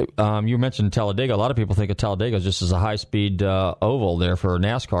you mentioned Talladega. A lot of people think of Talladega just as a high-speed oval there for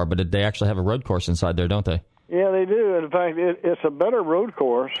NASCAR, but they actually have a road course inside there, don't they? Yeah, they do. In fact, it's a better road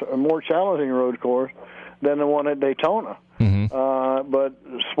course, a more challenging road course than the one at Daytona. But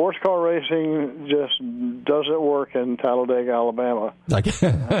sports car racing just doesn't work in Talladega, Alabama.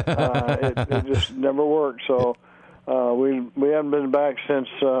 It just never worked. So we haven't been back since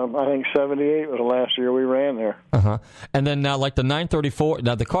I think '78 was the last year we ran there. And then now, like the 934,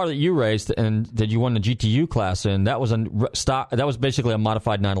 now the car that you raced and that you won the GTU class in, that was that was basically a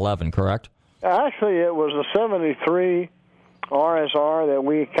modified 911, correct? Actually, it was a '73 RSR that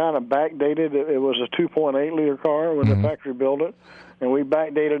we kind of backdated. It was a 2.8 liter car when the factory built it, and we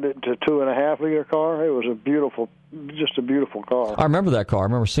backdated it to 2.5 liter car. It was just a beautiful car. I remember that car. I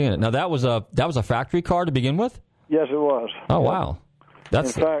remember seeing it. Now that was a factory car to begin with. Yes, it was. Oh wow,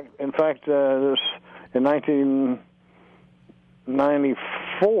 that's in fact, this in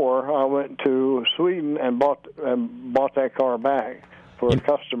 1994, I went to Sweden and bought that car back for a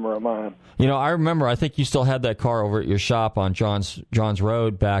customer of mine. You know, I remember. I think you still had that car over at your shop on John's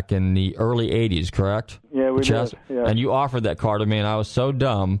Road back in the early '80s, correct? Yeah, we did. Yeah. And you offered that car to me, and I was so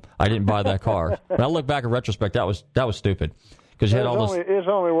dumb I didn't buy that car. When I look back in retrospect, that was stupid. Because you had all this. It's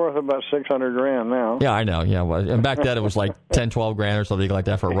only worth about $600,000 now. Yeah, I know. Yeah, well, and back then it was like $10-12 or something like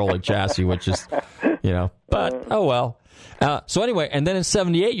that for a rolling chassis, which is, But oh well. So anyway, and then in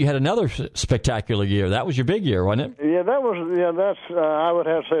 '78 you had another spectacular year. That was your big year, wasn't it? Yeah, that was. Yeah, that's. I would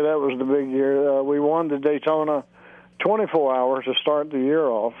have to say that was the big year. We won the Daytona 24 hours to start the year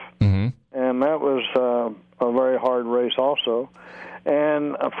off, and that was a very hard race also.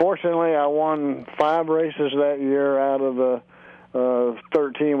 And unfortunately, I won 5 races that year out of the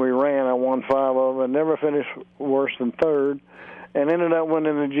 13 we ran. I won 5 of them, and never finished worse than third, and ended up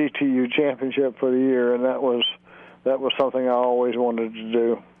winning the GTU championship for the year, and that was something I always wanted to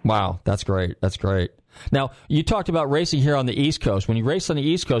do. Wow, that's great. That's great. Now, you talked about racing here on the East Coast. When you raced on the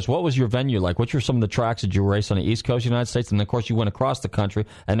East Coast, what was your venue like? What were some of the tracks that you raced on the East Coast of the United States? And, of course, you went across the country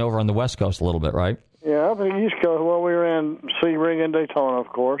and over on the West Coast a little bit, right? Yeah, up on the East Coast, well, we ran Sebring and Daytona, of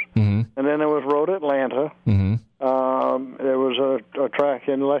course. And then there was Road Atlanta. There was a track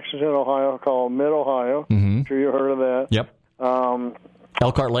in Lexington, Ohio called Mid-Ohio. I'm sure you heard of that. Yep.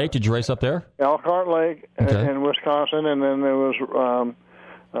 Elkhart Lake, did you race up there? Elkhart Lake in Wisconsin, and then there was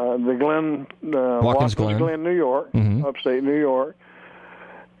the Glen, Watkins Glen, New York, upstate New York.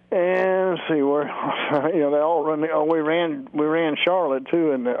 And let's see where they all run. We ran Charlotte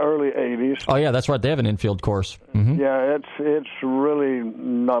too in the early '80s. Oh yeah, that's right. They have an infield course. Yeah, it's really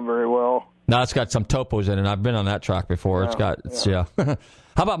not very well. No, it's got some topos in it. I've been on that track before. Yeah,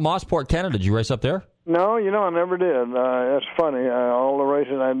 How about Mossport, Canada? Did you race up there? No, I never did. That's funny. All the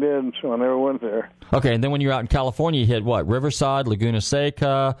races I did, so I never went there. Okay, and then when you were out in California, you hit what? Riverside, Laguna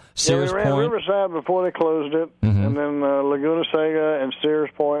Seca, Sears Point? Yeah, we ran Riverside before they closed it, and then Laguna Seca and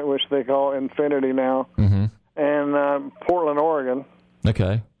Sears Point, which they call Infinity now, and Portland, Oregon.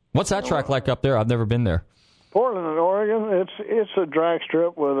 Okay. What's that track like up there? I've never been there. Portland, Oregon, it's a drag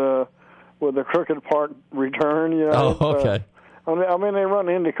strip with a crooked part return. Oh, okay. I mean, they run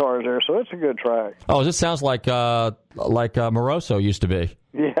Indy cars there, so it's a good track. Oh, this sounds like Moroso used to be.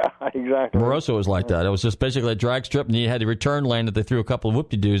 Yeah, exactly. Moroso was like that. It was just basically a drag strip, and you had the return lane that they threw a couple of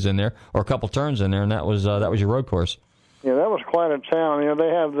whoop-de-doos in there, or a couple turns in there, and that was your road course. Yeah, that was quite a town. They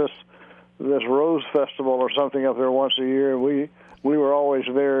have this Rose Festival or something up there once a year. We were always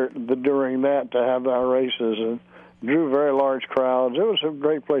there during that to have our races, and drew very large crowds. It was a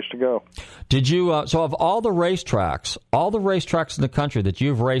great place to go. Did you? So, of all the racetracks in the country that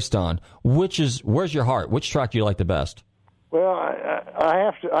you've raced on, where's your heart? Which track do you like the best? Well, I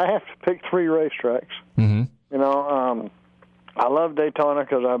have to pick 3 racetracks. I love Daytona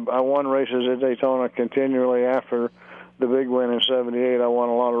because I won races at Daytona continually after the big win in '78. I won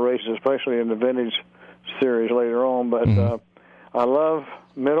a lot of races, especially in the vintage series later on. But I love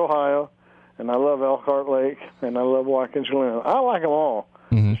Mid-Ohio, and I love Elkhart Lake, and I love Watkins Glen. I like them all,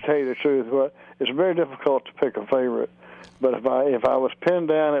 to tell you the truth. But it's very difficult to pick a favorite. But if I was pinned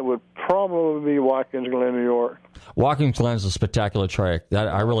down, it would probably be Watkins Glen, New York. Watkins Glen is a spectacular track.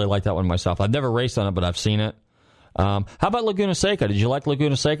 I really like that one myself. I've never raced on it, but I've seen it. How about Laguna Seca? Did you like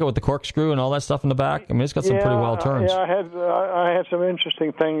Laguna Seca with the corkscrew and all that stuff in the back? I mean, it's got some pretty wild turns. Yeah, I had some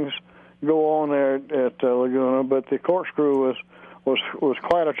interesting things go on there at Laguna, but the corkscrew was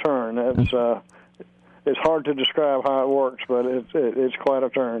quite a turn. It's hard to describe how it works, but it's quite a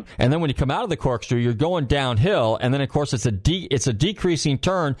turn. And then when you come out of the corkscrew, you're going downhill, and then of course it's a decreasing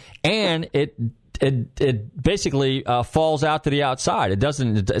turn, and it it basically falls out to the outside. It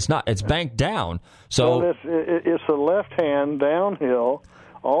doesn't. It's not. It's banked down. So well, it's a left hand downhill,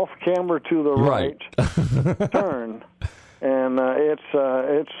 off camber to the right turn, and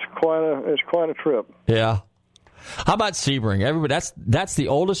it's quite a trip. Yeah. How about Sebring? That's the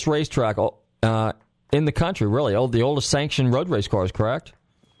oldest racetrack in the country, really. The oldest sanctioned road race cars, correct?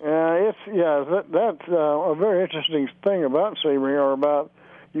 That's a very interesting thing about Sebring, or about,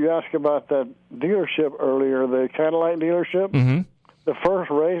 you asked about that dealership earlier, the Cadillac dealership. Mm-hmm. The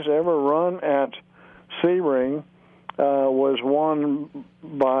first race ever run at Sebring was won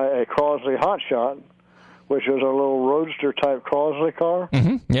by a Crosley Hotshot, which was a little roadster-type Crosley car.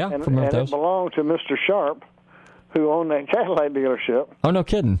 Mm-hmm. Yeah, and it belonged to Mr. Sharp, who owned that Cadillac dealership. Oh, no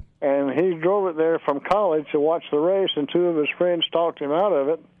kidding. And he drove it there from college to watch the race, and two of his friends talked him out of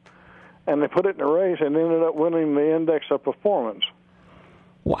it, and they put it in a race and ended up winning the Index of Performance.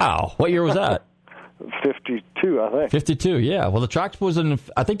 Wow. What year was that? 52, I think. 52, yeah. Well, the track was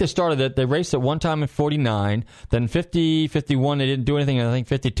I think they started it. They raced it one time in 49. Then 50, 51, they didn't do anything. And I think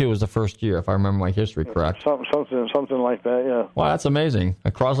 52 was the first year, if I remember my history correct. Something like that, yeah. Wow, that's amazing.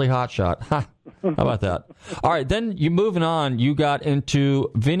 A Crosley Hotshot. Ha. How about that? All right, then you moving on. You got into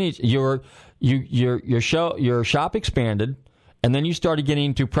vintage. Your shop expanded, and then you started getting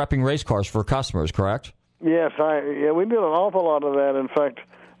into prepping race cars for customers, correct? Yes, we did an awful lot of that. In fact,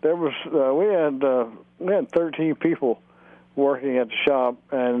 there was we had 13 people working at the shop,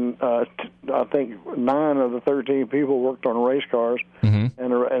 and I think 9 of the 13 people worked on race cars, mm-hmm.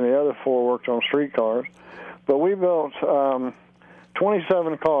 and the other 4 worked on street cars. But we built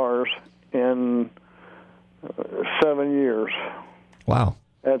 27 cars in 7 years. Wow!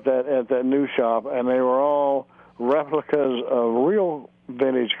 At that new shop, and they were all replicas of real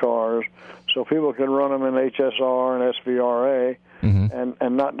vintage cars, so people could run them in HSR and SVRA, mm-hmm.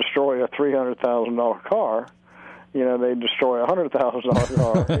 and not destroy a $300,000 car. You know, they destroy a $100,000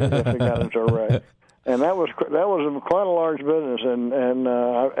 car if they got into a wreck. And that was quite a large business, and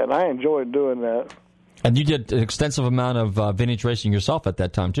I enjoyed doing that. And you did an extensive amount of vintage racing yourself at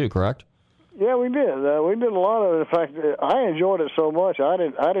that time too, correct? Yeah, we did. We did a lot of it. In fact, I enjoyed it so much I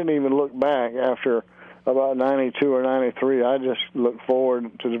didn't even look back after about 92 or 93. I just looked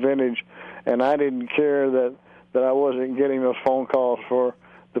forward to the vintage, and I didn't care that I wasn't getting those phone calls for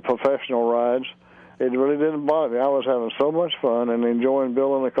the professional rides. It really didn't bother me. I was having so much fun and enjoying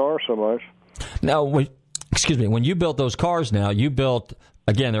building the car so much. Now, when you built those cars now, you built,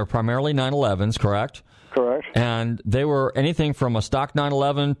 again, they were primarily 911s, correct? Correct. And they were anything from a stock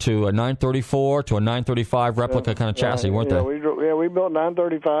 911 to a 934 to a 935 replica kind of chassis, weren't they? We built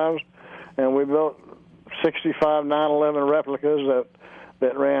 935s, and we built 65 911 replicas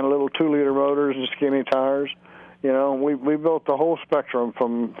that ran little 2-liter motors and skinny tires. You know, we built the whole spectrum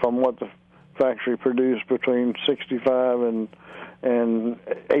from what the factory produced between 65 and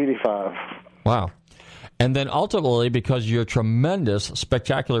 85. Wow. And then ultimately, because of your tremendous,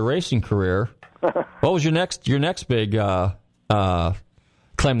 spectacular racing career, what was your next big claim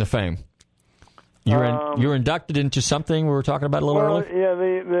to fame? You were inducted into something we were talking about a little earlier? Yeah,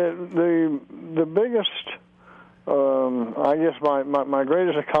 the biggest, I guess my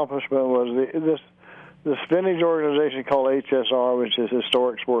greatest accomplishment was this vintage organization called HSR, which is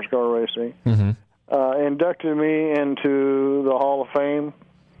Historic Sports Car Racing, mm-hmm. Inducted me into the Hall of Fame,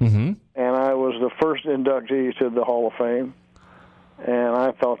 mm-hmm. and I was the first inductee to the Hall of Fame. And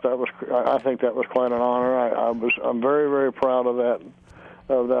I think that was quite an honor. I'm very, very proud of that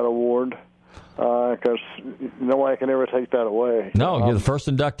award, because nobody can ever take that away. No, you're the first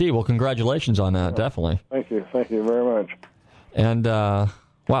inductee. Well, congratulations on that, definitely. Thank you very much. And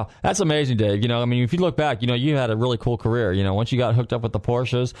wow, that's amazing, Dave. You know, I mean, if you look back, you know, you had a really cool career. You know, once you got hooked up with the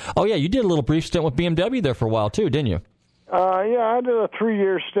Porsches. Oh yeah, you did a little brief stint with BMW there for a while too, didn't you? Yeah, I did a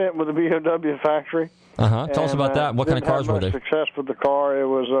 3-year stint with the BMW factory. Tell us about that. What kind of cars were they? Didn't have much success with the car. It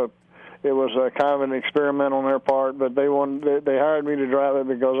was a kind of an experiment on their part, but they hired me to drive it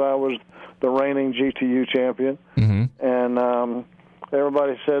because I was the reigning GTU champion, mm-hmm. and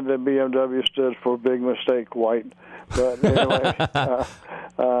everybody said that BMW stood for Big Mistake White. But anyway,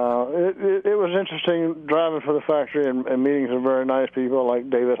 it was interesting driving for the factory and meeting some very nice people like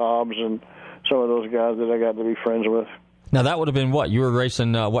David Hobbs and some of those guys that I got to be friends with. Now, that would have been what? You were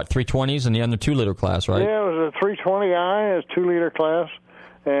racing, 320s in the under 2-liter class, right? Yeah, it was a 320i, it's 2-liter class,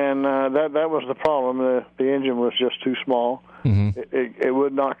 and that was the problem. The engine was just too small. Mm-hmm. It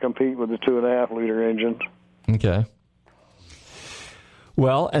would not compete with the 2.5-liter engines. Okay.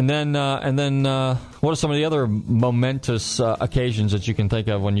 Well, and then what are some of the other momentous occasions that you can think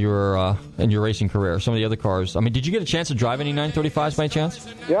of when you were in your racing career? Some of the other cars. I mean, did you get a chance to drive any 935s by chance?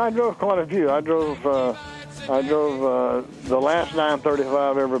 Yeah, I drove quite a few. I drove the last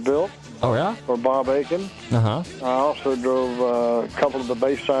 935 ever built. Oh, yeah? For Bob Aiken. Uh-huh. I also drove a couple of the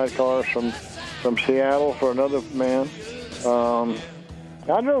Bayside cars from Seattle for another man.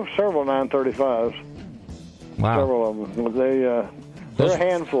 I drove several 935s. Wow. Several of them. They're a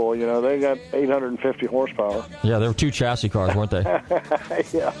handful, you know. They got 850 horsepower. Yeah, they were 2 chassis cars, weren't they?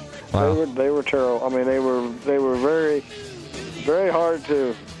 Yeah. Wow. They were terrible. I mean, they were very, very hard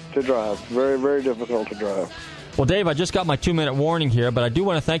to drive. Very, very difficult to drive. Well, Dave, I just got my 2-minute warning here, but I do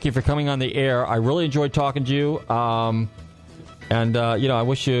want to thank you for coming on the air. I really enjoyed talking to you. I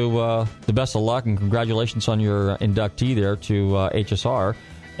wish you the best of luck and congratulations on your inductee there to HSR.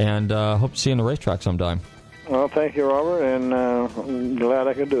 And hope to see you on the racetrack sometime. Well, thank you, Robert, and I'm glad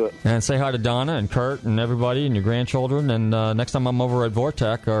I could do it. And say hi to Donna and Kurt and everybody and your grandchildren. And next time I'm over at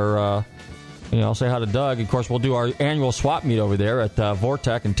Vortec, or I'll say hi to Doug. Of course, we'll do our annual swap meet over there at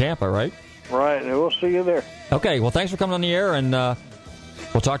Vortec in Tampa, right? Right, and we'll see you there. Okay, well, thanks for coming on the air, and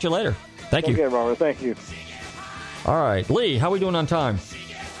we'll talk to you later. Thank you. Okay, Robert, thank you. All right. Lee, how are we doing on time?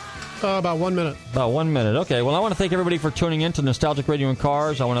 About 1 minute. About 1 minute. Okay, well, I want to thank everybody for tuning in to Nostalgic Radio and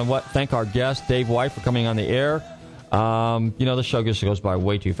Cars. I want to thank our guest, Dave White, for coming on the air. The show just goes by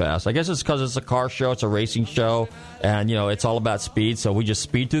way too fast. I guess it's because it's a car show, it's a racing show, and, it's all about speed, so we just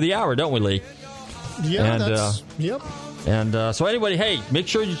speed through the hour, don't we, Lee? Yeah, yep. And so anyway, hey, make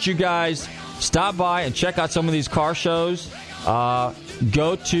sure that you guys stop by and check out some of these car shows.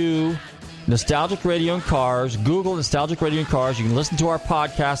 Go to Nostalgic Radio and Cars. Google Nostalgic Radio and Cars. You can listen to our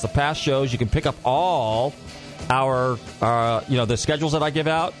podcast, the past shows. You can pick up all our, the schedules that I give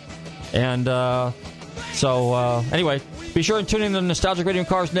out. And anyway, be sure and tune in to Nostalgic Radio and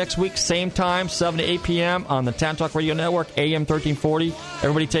Cars next week, same time, 7 to 8 p.m. on the Tan Talk Radio Network, AM 1340.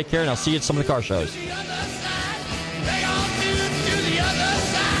 Everybody take care, and I'll see you at some of the car shows.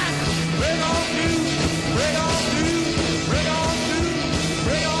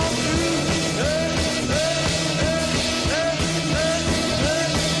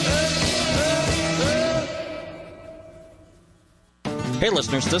 Hey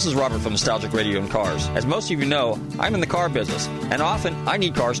listeners, this is Robert from Nostalgic Radio and Cars. As most of you know, I'm in the car business, and often I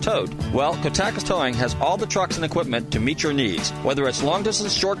need cars towed. Well, Kotakis Towing has all the trucks and equipment to meet your needs. Whether it's long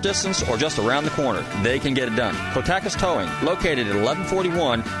distance, short distance, or just around the corner, they can get it done. Kotakis Towing, located at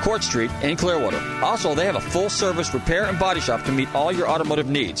 1141 Court Street in Clearwater. Also, they have a full service repair and body shop to meet all your automotive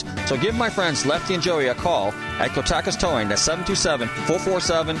needs. So give my friends Lefty and Joey a call at Kotakis Towing. That's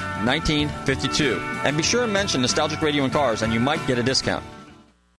 727-447-1952. And be sure to mention Nostalgic Radio and Cars, and you might get a discount.